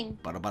bang.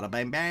 Bada bada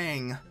bang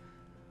bang.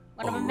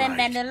 Bada All bang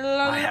right. bang.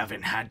 I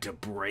haven't had to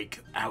break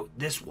out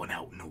this one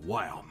out in a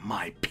while.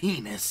 My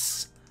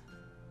penis.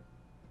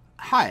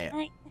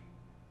 Hi.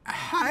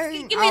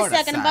 Hi. Give me a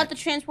second. I'm about to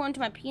transform into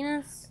my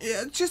penis.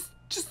 Yeah, just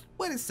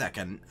wait a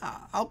second.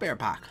 I'll bear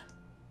back.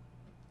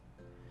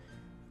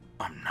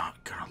 I'm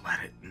not gonna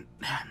let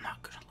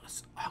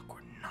this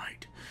awkward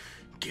night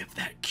give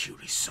that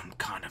cutie some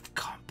kind of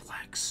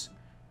complex.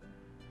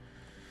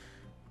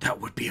 That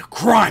would be a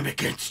crime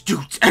against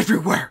dudes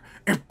everywhere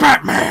in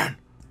Batman!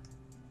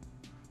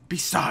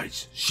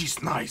 Besides,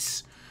 she's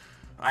nice.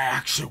 I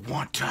actually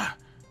want to,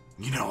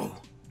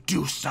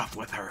 do stuff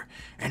with her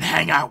and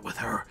hang out with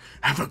her,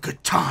 have a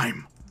good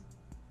time.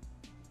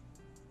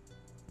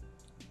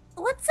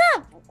 What's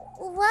up?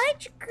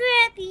 Why'd you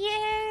grab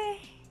your...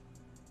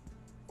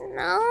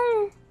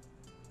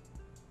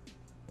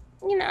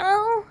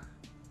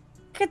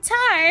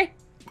 guitar?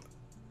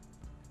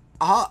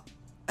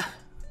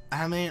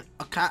 I mean,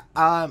 okay,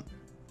 I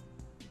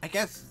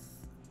guess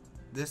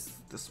this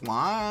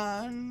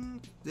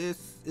one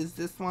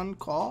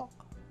called,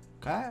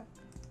 okay?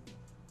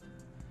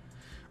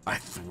 I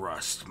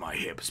thrust my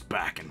hips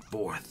back and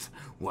forth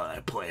while I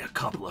play a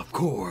couple of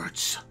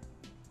chords.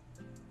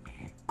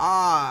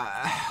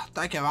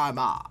 Thank you very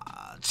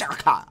much.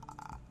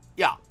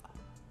 Yeah.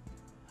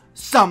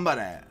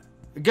 Somebody,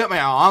 get me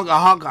a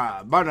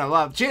hunka burner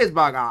love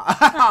cheeseburger.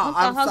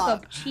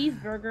 Hunka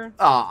cheeseburger.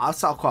 Oh, I'm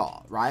so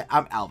cool, right?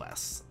 I'm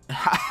Elvis.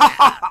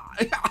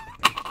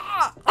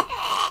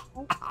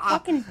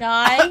 Fucking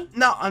die.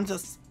 No, I'm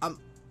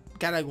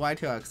getting way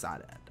too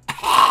excited.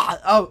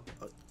 Oh,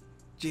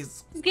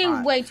 Jesus. He's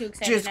getting way too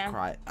excited Jesus now.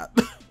 Christ.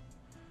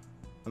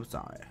 I'm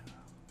sorry.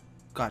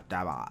 God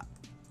damn it.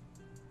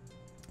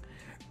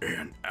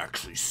 And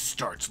actually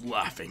starts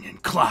laughing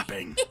and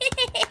clapping.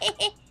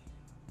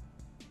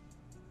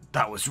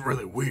 That was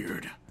really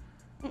weird.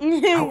 How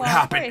it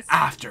happened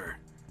after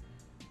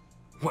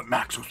what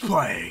Max was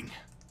playing.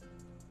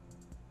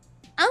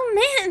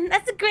 Oh man,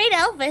 that's a great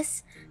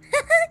Elvis.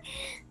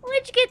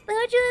 Where'd you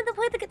learn to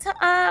play the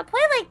guitar?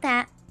 Play like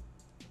that.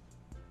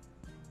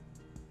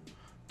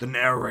 The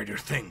narrator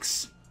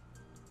thinks,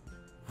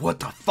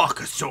 what the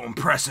fuck is so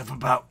impressive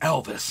about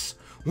Elvis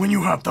when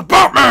you have the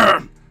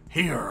Batman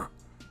here?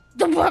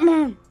 The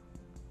Batman!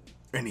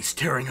 And he's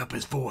tearing up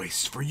his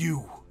voice for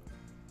you.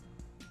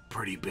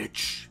 Pretty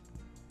bitch.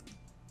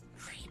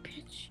 Pretty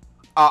bitch.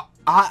 I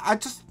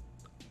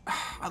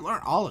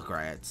learned all the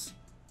grades.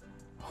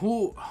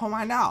 Who am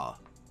I now?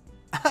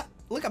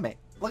 Look at me.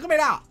 Look at me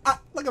now.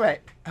 Look at me.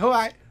 Who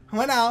am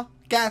I now?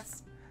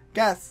 Guess.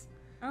 Guess.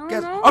 Oh,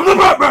 Guess. no. I'm the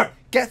Batman!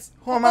 Guess.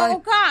 Who am I? Oh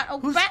god. Oh,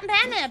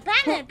 Batman.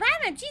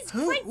 Jesus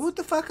Christ. Who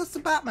the fuck is the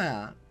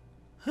Batman?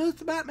 Who's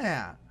the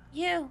Batman?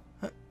 You.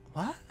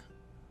 What?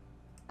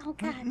 Oh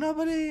god.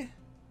 Nobody.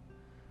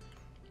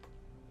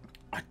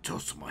 I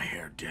toss my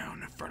hair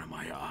down in front of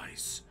my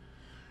eyes,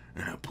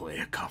 and I play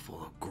a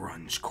couple of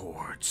grunge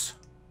chords.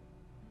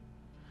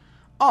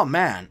 Oh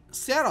man,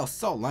 Seattle's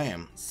so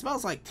lame.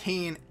 Smells like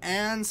teen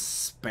and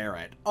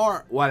spirit.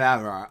 Or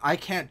whatever. I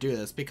can't do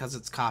this because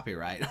it's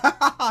copyright.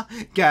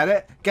 Get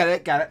it? Get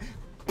it? Get it?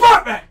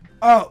 Batman!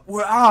 Oh,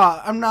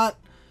 I'm not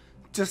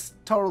just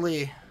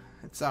totally...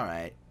 It's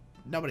alright.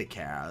 Nobody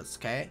cares,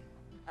 okay?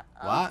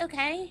 What?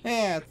 Okay.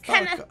 Yeah, it's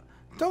Kinda...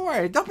 Don't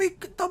worry. Don't be.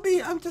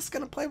 I'm just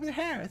gonna play with your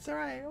hair. It's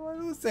alright. What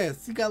was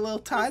this? You got a little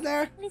tie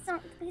there? Please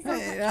don't Hey,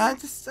 touch me. I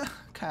just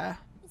okay.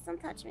 Please don't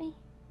touch me.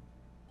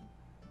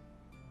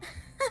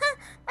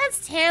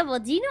 That's terrible.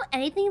 Do you know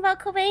anything about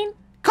Cobain?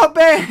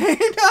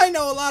 Cobain. I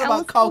know a lot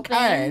about Cobain.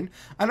 cocaine.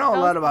 I know a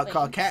lot about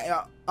Cobain. cocaine.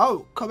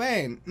 Oh,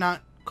 Cobain,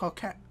 not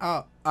cocaine.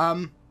 Oh,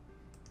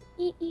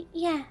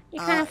 Yeah,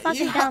 you're kind of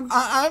fucking yeah, dumb.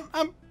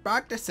 I'm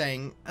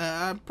practicing.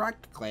 I'm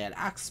practically an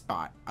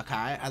expert.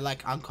 Okay,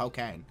 on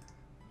cocaine.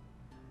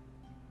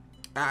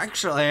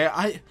 Actually,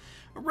 I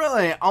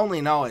really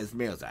only know his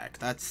music.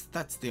 That's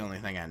the only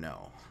thing I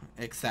know,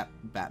 except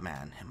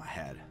Batman in my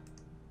head.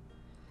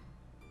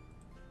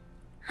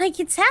 I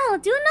can tell.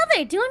 Do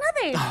another. Do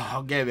another. Oh,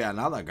 I'll give you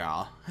another,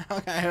 girl.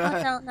 Okay.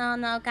 Oh,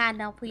 no. God,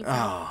 no. Please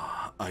no.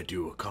 I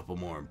do a couple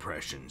more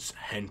impressions.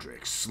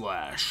 Hendrix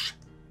slash.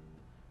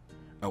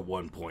 At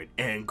one point,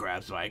 Anne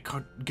grabs my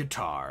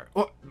guitar.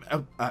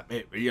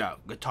 Yeah,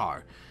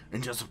 guitar.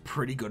 And does a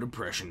pretty good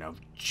impression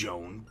of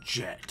Joan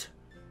Jett.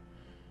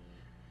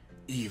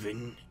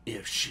 Even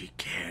if she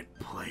can't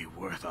play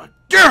worth a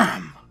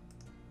damn!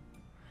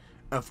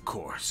 Of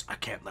course, I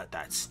can't let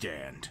that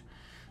stand.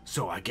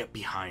 So I get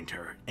behind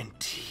her and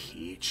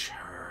teach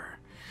her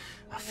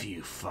a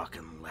few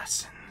fucking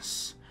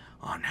lessons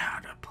on how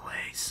to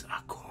place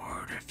a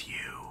chord a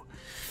few.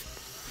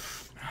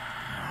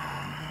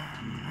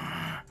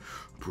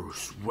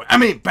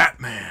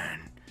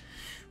 Batman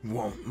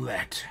won't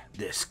let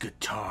this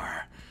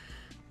guitar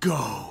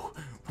go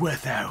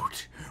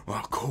without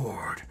a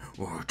chord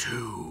or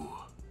two.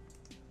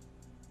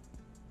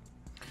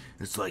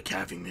 It's like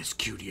having this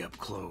cutie up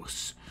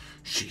close.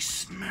 She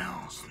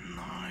smells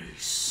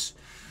nice.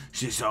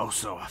 She's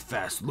also a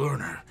fast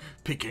learner,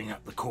 picking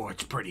up the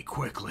chords pretty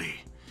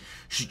quickly.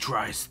 She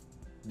tries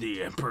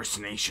the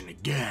impersonation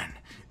again,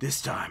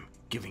 this time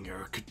giving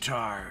her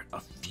guitar a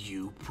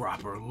few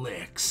proper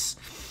licks.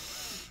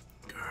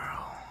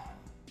 Girl,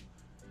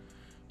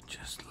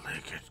 just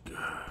lick it good.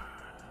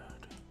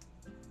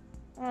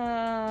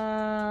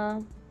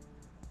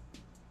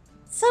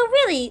 So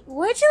really,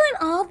 where'd you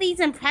learn all these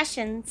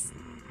impressions?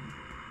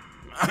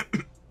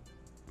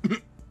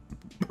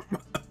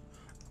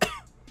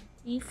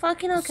 You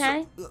fucking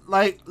okay? So,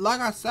 like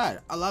I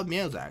said, I love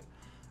music.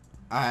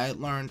 I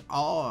learned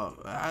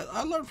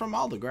from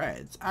all the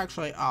grades.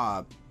 Actually,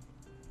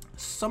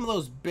 some of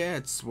those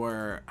bits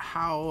were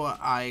how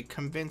I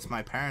convinced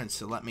my parents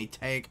to let me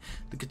take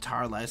the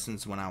guitar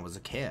lessons when I was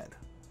a kid.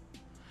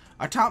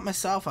 I taught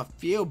myself a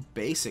few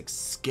basic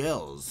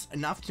skills,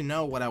 enough to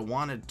know what I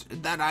wanted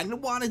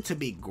to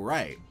be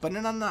great, but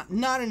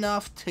not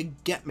enough to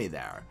get me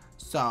there.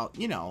 So,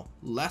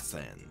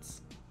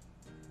 lessons.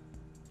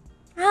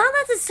 Oh,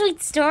 that's a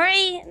sweet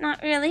story.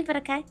 Not really, but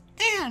okay.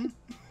 And?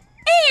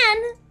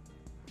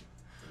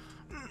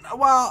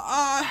 Well,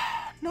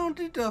 no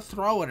need to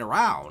throw it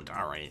around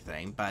or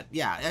anything, but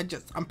yeah,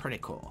 I'm pretty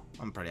cool.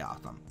 I'm pretty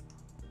awesome.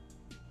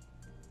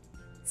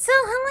 So,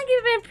 how long have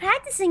you been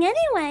practicing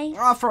anyway?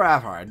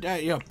 Forever.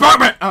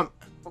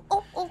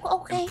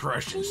 Okay.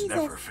 Impressions Jesus.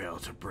 never fail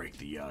to break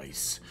the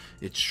ice.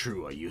 It's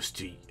true, I used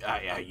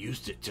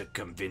it to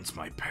convince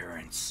my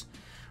parents,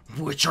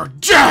 which are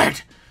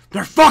dead!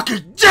 They're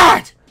fucking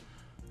dead!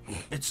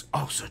 It's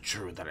also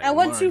true that I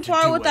went too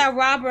far with that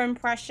robber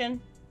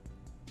impression.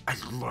 I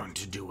learned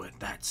to do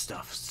that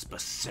stuff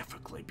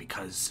specifically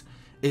because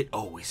it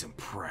always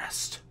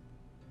impressed.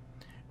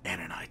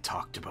 Anne and I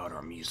talked about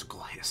our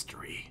musical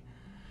history,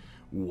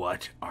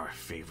 what our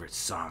favorite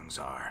songs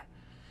are,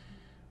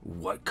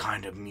 what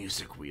kind of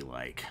music we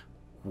like,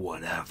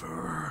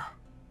 whatever.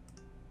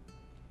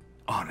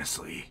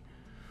 Honestly,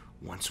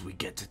 once we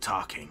get to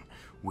talking,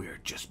 we're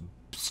just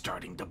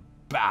starting to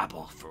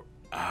babble for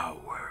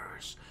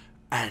hours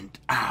and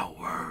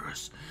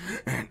hours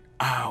and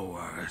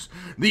hours.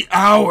 The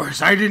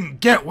hours I didn't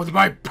get with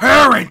my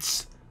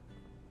parents!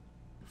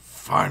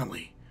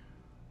 Finally,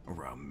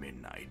 around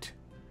midnight,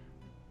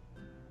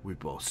 we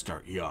both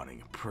start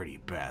yawning pretty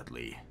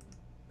badly.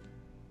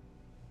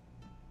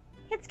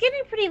 It's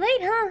getting pretty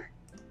late, huh?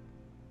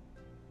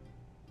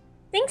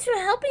 Thanks for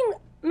helping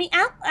me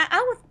out.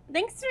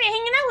 Thanks for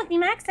hanging out with me,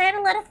 Max. I had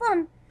a lot of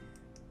fun.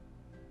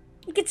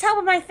 You could tell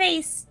by my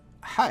face.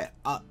 Hi,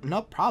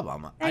 no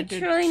problem. I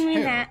truly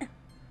mean that.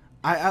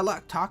 I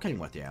like talking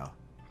with you.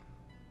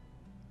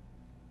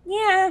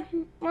 Yeah,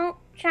 well,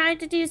 try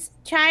to do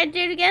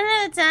it again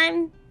another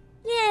time.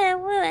 Yeah,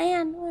 well,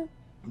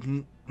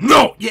 and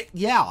No,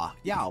 yeah.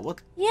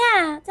 What?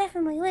 Yeah,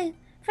 definitely. Wait.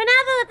 For now,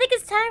 though, I think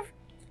it's time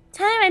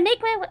I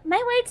make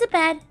my way to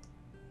bed.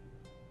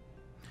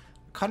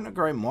 Couldn't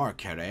agree more,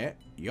 kitty.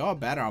 You're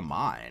better than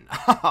mine.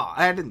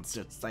 I didn't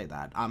just say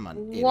that. I'm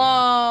an idiot.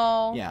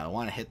 Whoa. Yeah,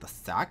 want to hit the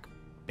sack,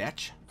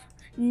 bitch?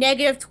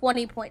 Negative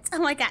 20 points. Oh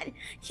my god.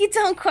 You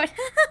don't quit.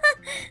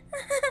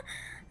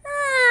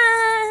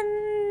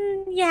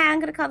 Yeah, I'm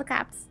gonna call the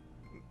cops.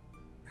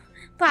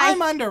 Bye.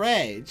 I'm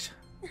underage.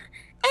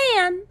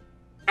 And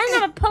I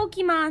have a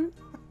Pokemon.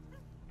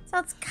 So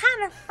it's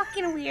kind of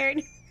fucking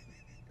weird.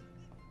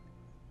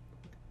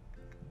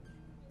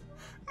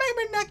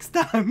 Maybe next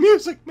time,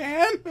 Music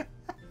Man.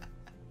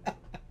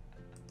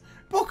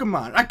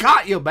 Pokemon, I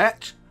got you,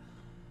 bitch.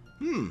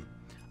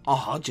 I'll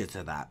hold you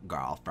to that,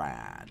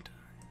 girlfriend.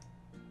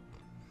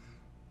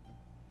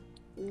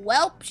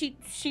 Welp,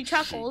 she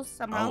chuckles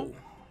somehow. Oh,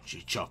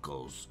 she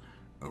chuckles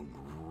and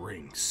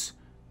winks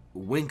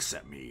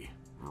at me.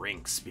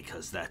 Rinks,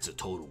 because that's a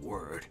total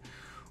word.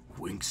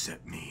 Winks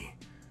at me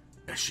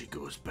as she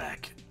goes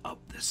back up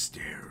the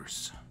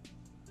stairs.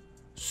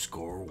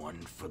 Score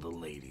one for the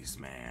ladies'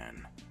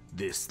 man.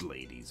 This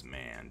ladies'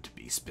 man, to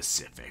be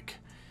specific.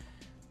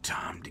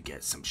 Time to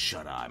get some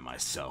shut-eye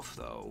myself,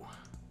 though.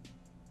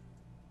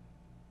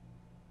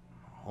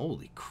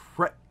 Holy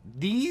crap.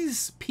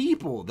 These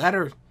people that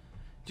are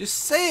Just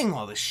saying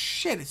all this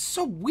shit. It's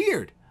so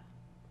weird.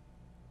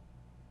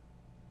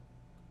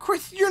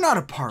 Chris, you're not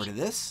a part of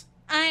this.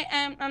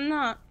 I'm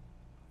not.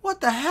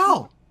 What the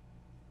hell?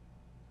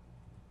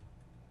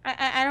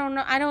 I don't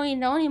know. I don't even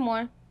know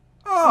anymore.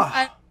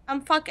 Oh.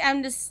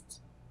 I'm just...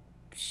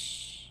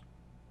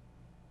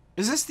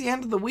 Is this the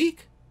end of the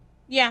week?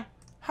 Yeah.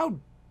 How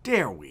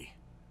dare we?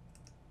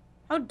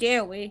 How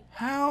dare we?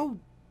 How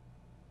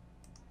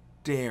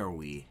dare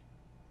we?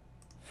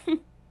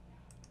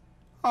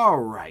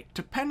 Alright,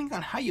 depending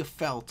on how you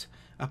felt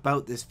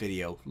about this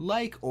video,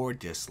 like or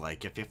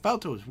dislike. If you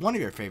felt it was one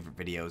of your favorite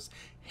videos,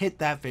 hit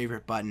that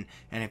favorite button.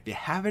 And if you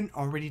haven't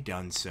already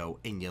done so,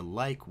 and you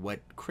like what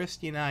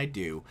Kristi and I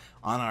do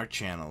on our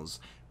channels,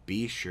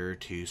 be sure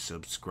to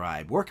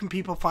subscribe. Where can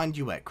people find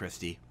you at,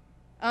 Kristi?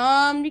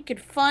 You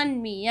could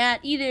find me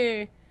at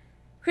either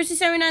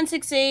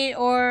Kristi78968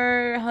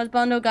 or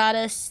Husbando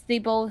Goddess. They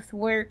both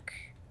work.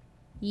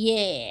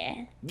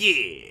 Yeah.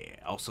 Yeah.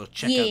 Also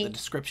check out the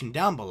description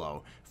down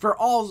below for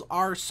all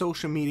our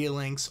social media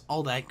links,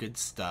 all that good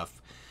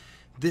stuff.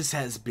 This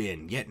has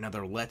been yet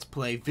another Let's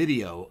Play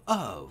video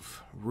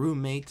of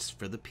Roommates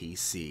for the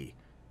PC.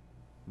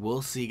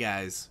 We'll see you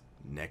guys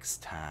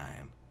next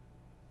time.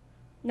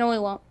 No, we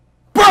won't.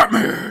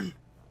 Batman!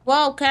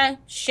 Well, okay.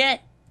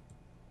 Shit.